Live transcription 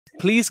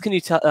please can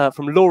you tell,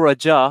 from Laura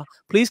Jar,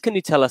 please can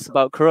you tell us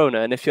about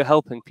Corona and if you're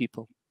helping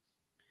people?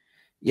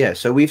 Yeah,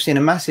 so we've seen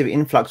a massive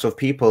influx of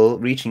people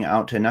reaching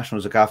out to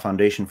National Zakat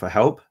Foundation for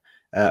help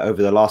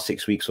over the last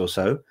 6 weeks or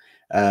so.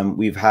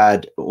 We've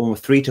had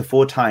almost 3 to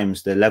 4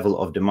 times the level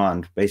of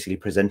demand basically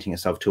presenting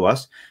itself to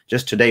us.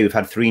 Just today, we've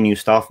had 3 new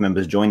staff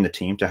members join the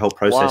team to help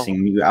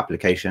processing new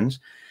applications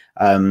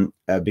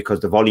because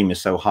the volume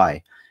is so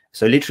high.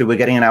 So literally, we're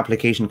getting an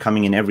application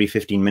coming in every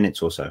 15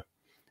 minutes or so.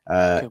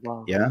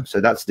 Yeah, so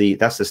that's the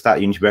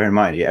stat you need to bear in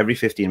mind. Yeah, every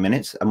 15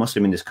 minutes, a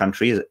Muslim in this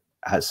country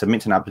has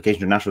submitted an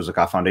application to National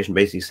Zakat Foundation,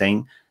 basically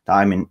saying that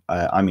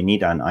I'm in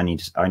need and I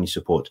need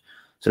support.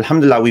 So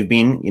alhamdulillah, we've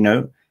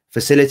been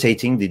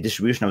facilitating the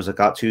distribution of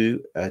zakat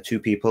to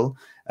people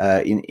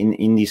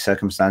in these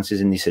circumstances,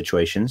 in these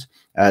situations.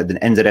 The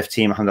NZF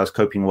team, alhamdulillah, is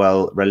coping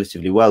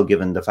relatively well,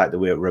 given the fact that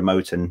we're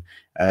remote and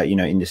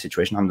in this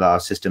situation. Alhamdulillah, our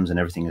systems and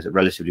everything is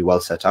relatively well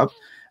set up,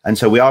 and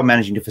so we are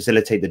managing to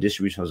facilitate the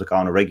distribution of zakat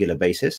on a regular basis.